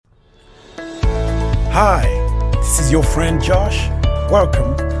Hi, this is your friend Josh.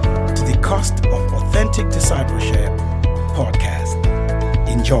 Welcome to the Cost of Authentic Discipleship podcast.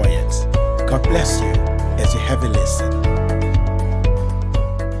 Enjoy it. God bless you as you have a listen.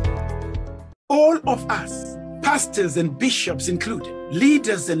 All of us, pastors and bishops included,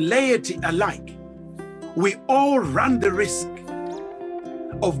 leaders and laity alike, we all run the risk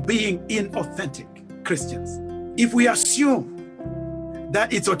of being inauthentic Christians. If we assume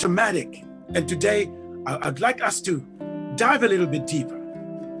that it's automatic, and today I'd like us to dive a little bit deeper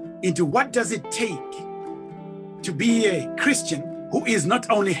into what does it take to be a Christian who is not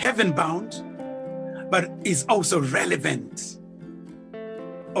only heaven-bound, but is also relevant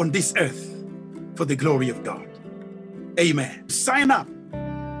on this earth for the glory of God. Amen. Sign up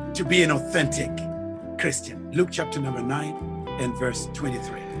to be an authentic Christian. Luke chapter number 9 and verse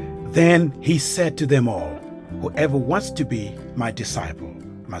 23. Then he said to them all, whoever wants to be my disciple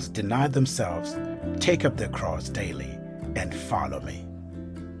must deny themselves, take up their cross daily, and follow me.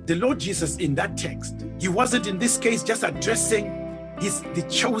 The Lord Jesus in that text, he wasn't in this case just addressing the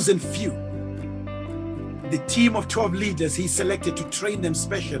chosen few, the team of 12 leaders he selected to train them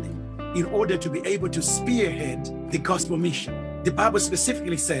specially in order to be able to spearhead the gospel mission. The Bible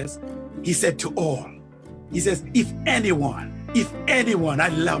specifically says, he said to all. He says, if anyone, I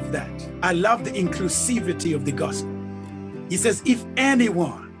love that. I love the inclusivity of the gospel. He says, if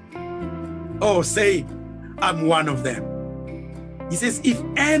anyone, say, I'm one of them. He says, if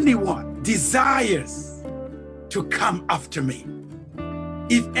anyone desires to come after me,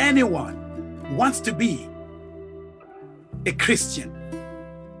 if anyone wants to be a Christian,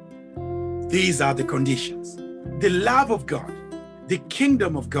 these are the conditions. The love of God, the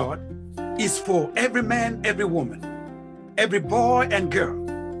kingdom of God is for every man, every woman, every boy and girl.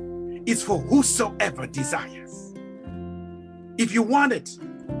 It's for whosoever desires. If you want it,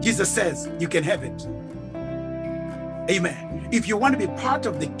 Jesus says you can have it. Amen. If you want to be part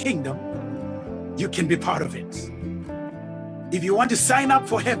of the kingdom, you can be part of it. If you want to sign up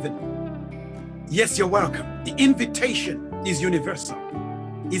for heaven, yes, you're welcome. The invitation is universal.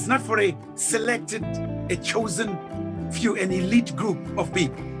 It's not for a selected, a chosen few, an elite group of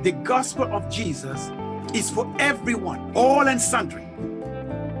people. The gospel of Jesus is for everyone, all and sundry.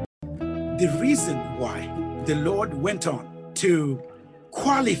 The reason why the Lord went on to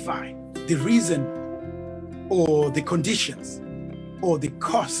qualify the reason or the conditions or the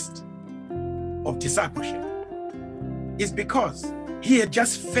cost of discipleship is because he had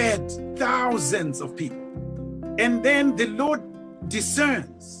just fed thousands of people. And then the Lord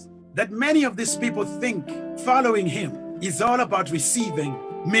discerns that many of these people think following him is all about receiving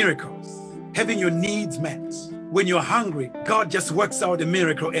miracles, having your needs met. When you're hungry, God just works out a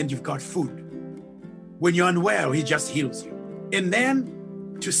miracle and you've got food. When you're unwell, he just heals you. And then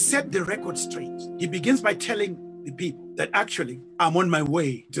to set the record straight, he begins by telling the people that actually, I'm on my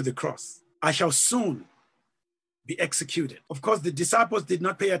way to the cross. I shall soon be executed. Of course, the disciples did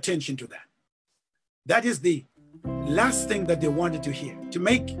not pay attention to that. That is the last thing that they wanted to hear. To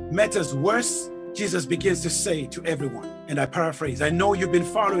make matters worse, Jesus begins to say to everyone, and I paraphrase, I know you've been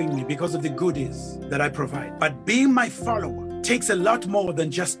following me because of the goodies that I provide, but being my follower takes a lot more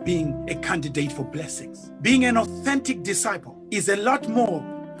than just being a candidate for blessings. Being an authentic disciple is a lot more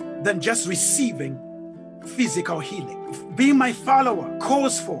than just receiving physical healing. Being my follower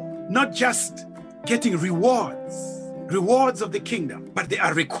calls for not just getting rewards of the kingdom, but there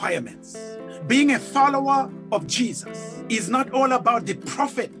are requirements. Being a follower of Jesus is not all about the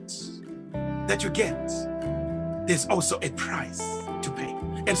profit that you get. There's also a price to pay.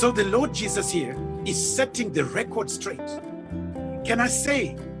 And so the Lord Jesus here is setting the record straight. Can I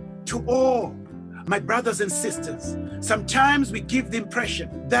say to all my brothers and sisters, sometimes we give the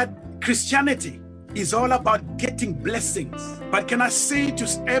impression that Christianity is all about getting blessings. But can I say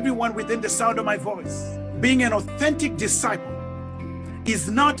to everyone within the sound of my voice, being an authentic disciple is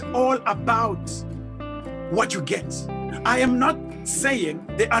not all about what you get. I am not saying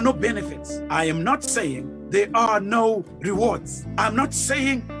there are no benefits. I am not saying there are no rewards. I'm not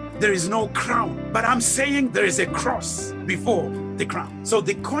saying there is no crown, but I'm saying there is a cross before the crown. So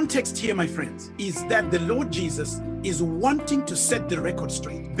the context here, my friends, is that the Lord Jesus is wanting to set the record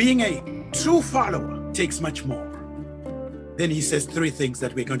straight. Being a true follower takes much more. Then he says three things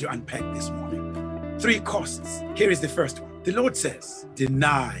that we're going to unpack this morning. Three costs. Here is the first one. The Lord says,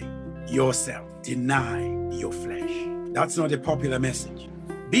 deny yourself, deny your flesh. That's not a popular message.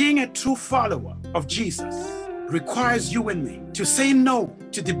 Being a true follower of Jesus requires you and me to say no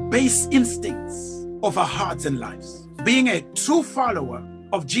to the base instincts of our hearts and lives. Being a true follower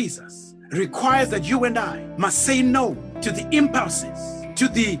of Jesus requires that you and I must say no to the impulses, to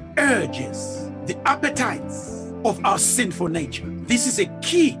the urges the appetites of our sinful nature. This is a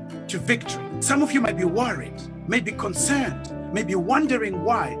key to victory. Some of you might be worried, may be concerned, may be wondering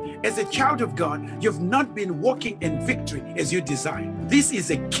why, as a child of God, you've not been walking in victory as you desire. This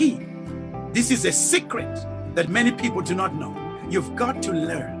is a key. This is a secret that many people do not know. You've got to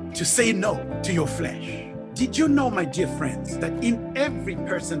learn to say no to your flesh. Did you know, my dear friends, that in every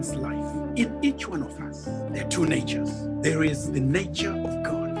person's life, in each one of us, there are two natures. There is the nature of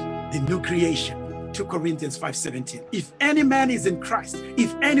God, the new creation. 2 Corinthians 5:17. If any man is in Christ,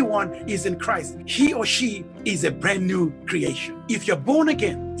 if anyone is in Christ, he or she is a brand new creation. If you're born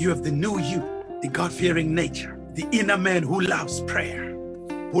again, you have the new you, the God-fearing nature, the inner man who loves prayer,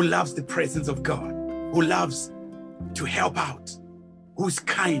 who loves the presence of God, who loves to help out, who's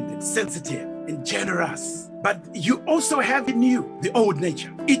kind and sensitive and generous. But you also have in you the old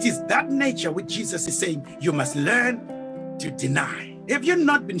nature. It is that nature which Jesus is saying you must learn to deny. Have you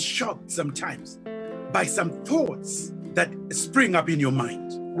not been shocked sometimes by some thoughts that spring up in your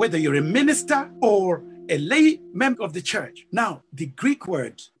mind, whether you're a minister or a lay member of the church? Now, the Greek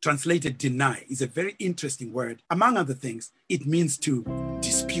word translated deny is a very interesting word. Among other things, it means to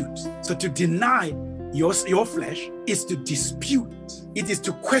dispute. So to deny your flesh is to dispute. It is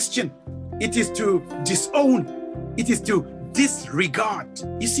to question. It is to disown. It is to disregard.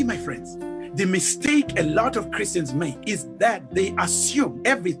 You see, my friends, the mistake a lot of Christians make is that they assume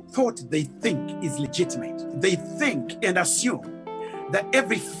every thought they think is legitimate. They think and assume that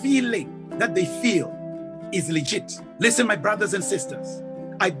every feeling that they feel is legit. Listen, my brothers and sisters,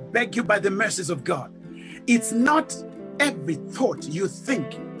 I beg you by the mercies of God, it's not every thought you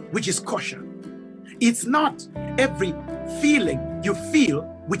think which is kosher. It's not every feeling you feel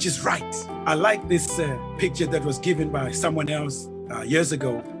which is right. I like this picture that was given by someone else years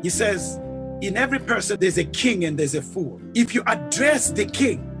ago. He says, in every person, there's a king and there's a fool. If you address the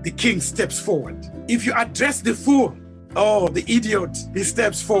king steps forward. If you address the fool, oh, the idiot, he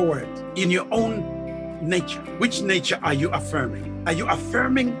steps forward. In your own nature, which nature are you affirming? Are you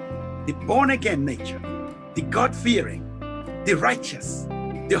affirming the born-again nature, the God-fearing, the righteous,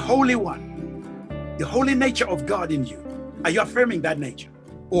 the holy one, the holy nature of God in you? Are you affirming that nature?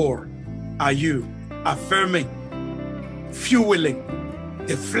 Or are you affirming, fueling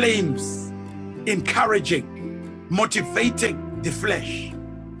the flames, encouraging, motivating the flesh,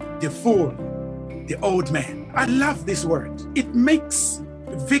 the fool, the old man? I love this word. It makes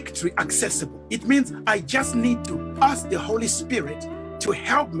victory accessible. It means I just need to ask the Holy Spirit to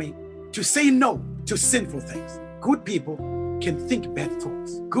help me to say no to sinful things. Good people can think bad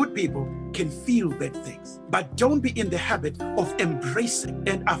thoughts. Good people can feel bad things. But don't be in the habit of embracing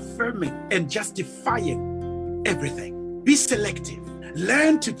and affirming and justifying everything. Be selective.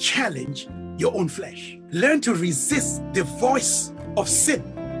 Learn to challenge your own flesh. Learn to resist the voice of sin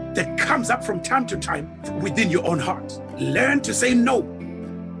that comes up from time to time within your own heart. Learn to say no.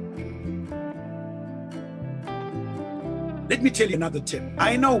 Let me tell you another tip.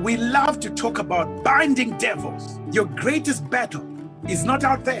 I know we love to talk about binding devils. Your greatest battle is not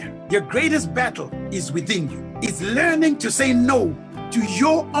out there. Your greatest battle is within you. It's learning to say no to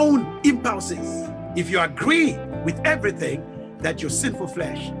your own impulses. If you agree with everything that your sinful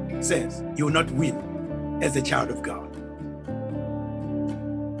flesh says, you will not win as a child of God.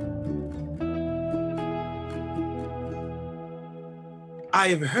 I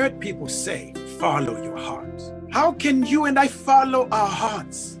have heard people say, follow your heart. How can you and I follow our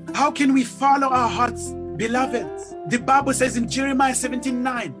hearts? How can we follow our hearts, beloved? The Bible says in Jeremiah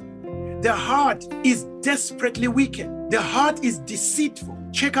 17:9, the heart is desperately wicked. The heart is deceitful.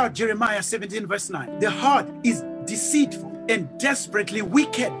 Check out Jeremiah 17 verse 9. The heart is deceitful and desperately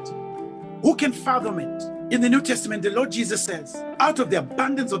wicked. Who can fathom it? In the New Testament, the Lord Jesus says, out of the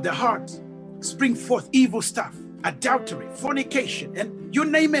abundance of the heart spring forth evil stuff, adultery, fornication, and you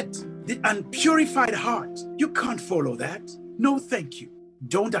name it. The unpurified heart. You can't follow that. No, thank you.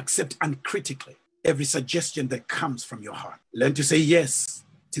 Don't accept uncritically every suggestion that comes from your heart. Learn to say yes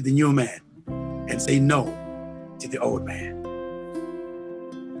to the new man and say no to the old man.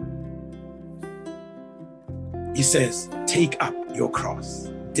 He says, take up your cross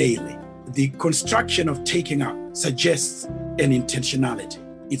daily. The construction of taking up suggests an intentionality.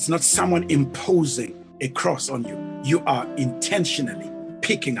 It's not someone imposing a cross on you. You are intentionally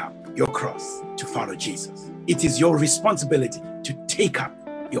picking up your cross to follow Jesus. It is your responsibility to take up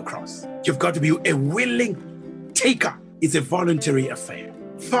your cross. You've got to be a willing taker. It's a voluntary affair.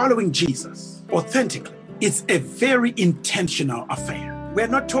 Following Jesus authentically, it's a very intentional affair. We're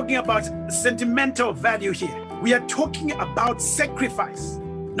not talking about sentimental value here. We are talking about sacrifice,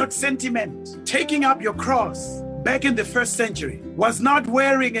 not sentiment. Taking up your cross back in the first century was not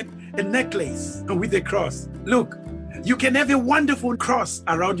wearing a necklace with a cross. Look, you can have a wonderful cross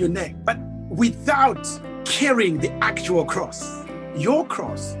around your neck, but without carrying the actual cross. Your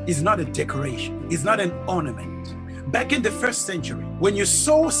cross is not a decoration, it's not an ornament. Back in the first century, when you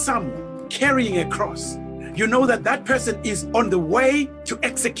saw someone carrying a cross, you know that that person is on the way to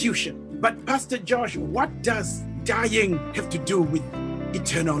execution. But Pastor Josh, what does dying have to do with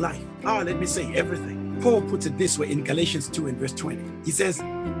eternal life? Let me say everything. Paul puts it this way in Galatians 2 and verse 20. He says,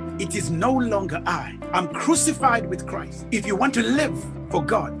 it is no longer I. I'm crucified with Christ. If you want to live for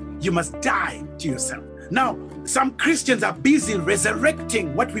God, you must die to yourself. Now, some Christians are busy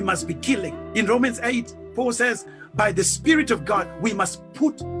resurrecting what we must be killing. In Romans 8, Paul says, by the Spirit of God, we must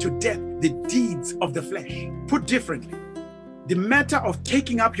put to death the deeds of the flesh. Put differently, the matter of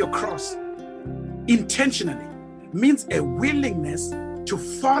taking up your cross intentionally means a willingness to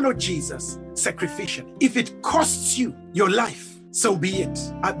follow Jesus sacrificially. If it costs you your life, so be it.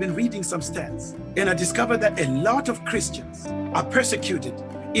 I've been reading some stats and I discovered that a lot of Christians are persecuted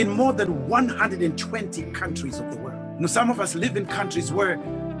in more than 120 countries of the world. Now, some of us live in countries where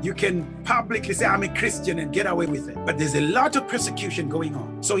you can publicly say, I'm a Christian and get away with it. But there's a lot of persecution going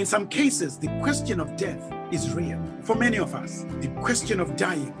on. So in some cases, the question of death is real. For many of us, the question of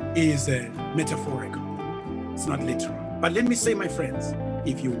dying is metaphorical. It's not literal. But let me say, my friends,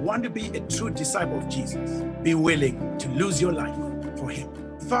 if you want to be a true disciple of Jesus, be willing to lose your life for him.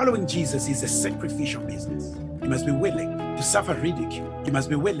 Following Jesus is a sacrificial business. You must be willing to suffer ridicule. You must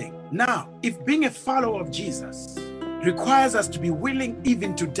be willing. Now, if being a follower of Jesus requires us to be willing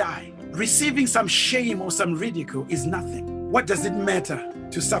even to die, receiving some shame or some ridicule is nothing. What does it matter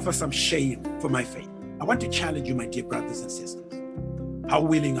to suffer some shame for my faith? I want to challenge you, my dear brothers and sisters. How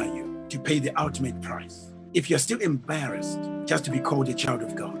willing are you to pay the ultimate price? If you're still embarrassed just to be called a child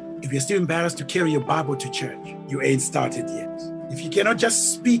of God, if you're still embarrassed to carry your Bible to church, you ain't started yet. If you cannot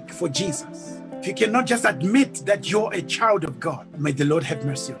just speak for Jesus, if you cannot just admit that you're a child of God, may the Lord have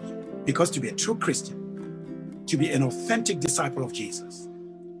mercy on you. Because to be a true Christian, to be an authentic disciple of Jesus,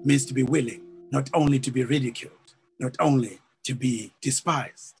 means to be willing not only to be ridiculed, not only to be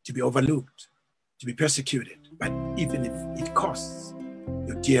despised, to be overlooked, to be persecuted, but even if it costs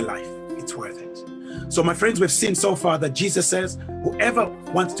your dear life, it's worth it. So my friends, we've seen so far that Jesus says, whoever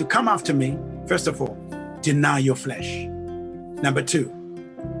wants to come after me, first of all, deny your flesh. Number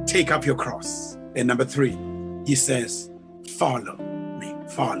 2, take up your cross. And number 3, he says, follow me,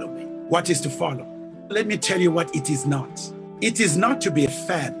 follow me. What is to follow? Let me tell you what it is not. It is not to be a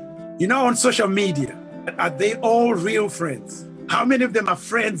fan. You know, on social media, are they all real friends? How many of them are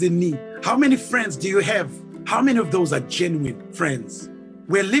friends in need? How many friends do you have? How many of those are genuine friends?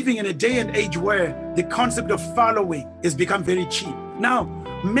 We're living in a day and age where the concept of following has become very cheap. Now,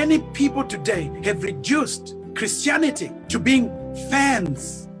 many people today have reduced Christianity to being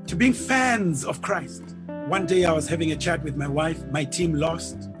fans of Christ. One day I was having a chat with my wife. My team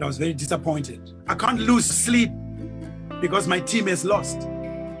lost. I was very disappointed. I can't lose sleep because my team has lost.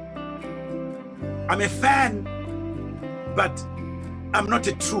 I'm a fan, but I'm not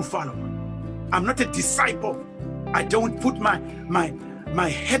a true follower. I'm not a disciple. I don't put my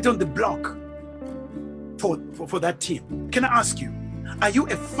head on the block for that team. Can I ask you, are you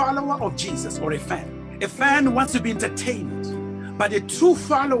a follower of Jesus or a fan? A fan wants to be entertained, but a true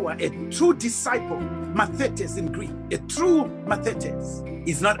follower, a true disciple, mathetes in Greek, a true mathetes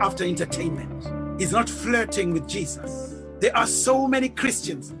is not after entertainment. Is not flirting with Jesus. There are so many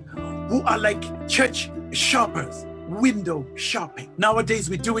Christians who are like church shoppers, window shopping. Nowadays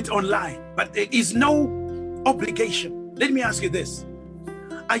we do it online, but there is no obligation. Let me ask you this.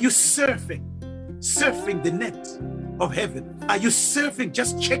 Are you surfing the net of heaven? Are you surfing,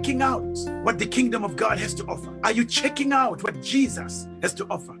 just checking out what the kingdom of God has to offer? Are you checking out what Jesus has to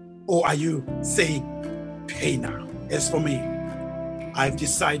offer? Or are you saying, pay now? As for me, I've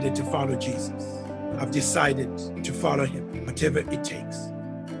decided to follow Jesus. I've decided to follow him, whatever it takes.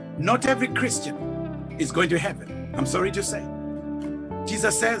 Not every Christian is going to heaven, I'm sorry to say.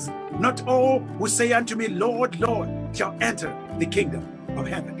 Jesus says, not all who say unto me, Lord, Lord, shall enter the kingdom of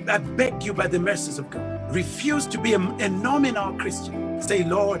heaven. I beg you by the mercies of God, refuse to be a nominal Christian. Say,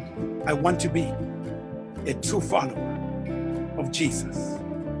 Lord, I want to be a true follower of Jesus.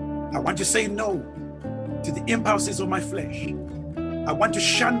 I want to say no to the impulses of my flesh. I want to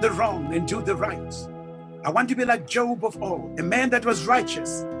shun the wrong and do the right. I want to be like Job of old, a man that was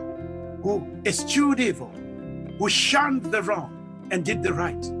righteous, who eschewed evil, who shunned the wrong and did the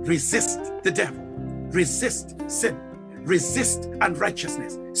right. Resist the devil, resist sin, resist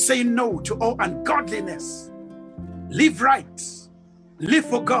unrighteousness. Say no to all ungodliness. Live right, live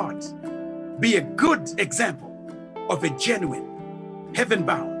for God. Be a good example of a genuine,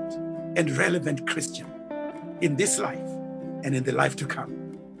 heaven-bound and relevant Christian in this life and in the life to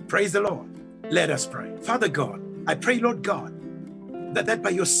come. Praise the Lord. Let us pray. Father God, I pray, Lord God, that by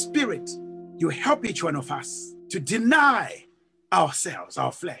your Spirit, you help each one of us to deny ourselves,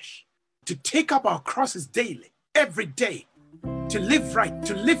 our flesh, to take up our crosses daily, every day, to live right,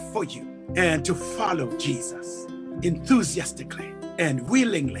 to live for you, and to follow Jesus enthusiastically and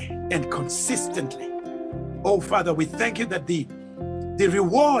willingly and consistently. Oh, Father, we thank you that the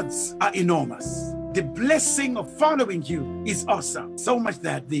rewards are enormous. The blessing of following you is awesome, so much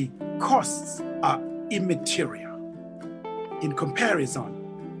that the costs are immaterial in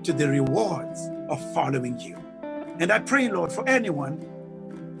comparison to the rewards of following you. And I pray, Lord, for anyone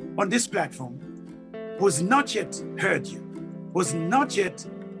on this platform who's not yet heard you, who's not yet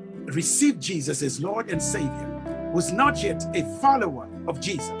received Jesus as Lord and Savior, who's not yet a follower of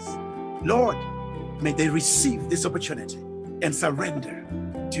Jesus, Lord, may they receive this opportunity and surrender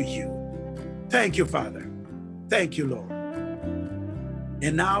to you. Thank you, Father. Thank you, Lord.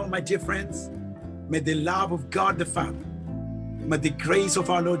 And now, my dear friends, may the love of God the Father, may the grace of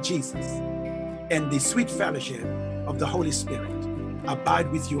our Lord Jesus, and the sweet fellowship of the Holy Spirit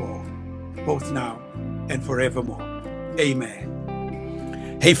abide with you all, both now and forevermore.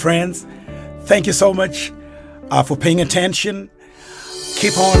 Amen. Hey, friends, thank you so much for paying attention.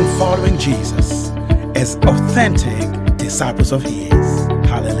 Keep on following Jesus as authentic disciples of His.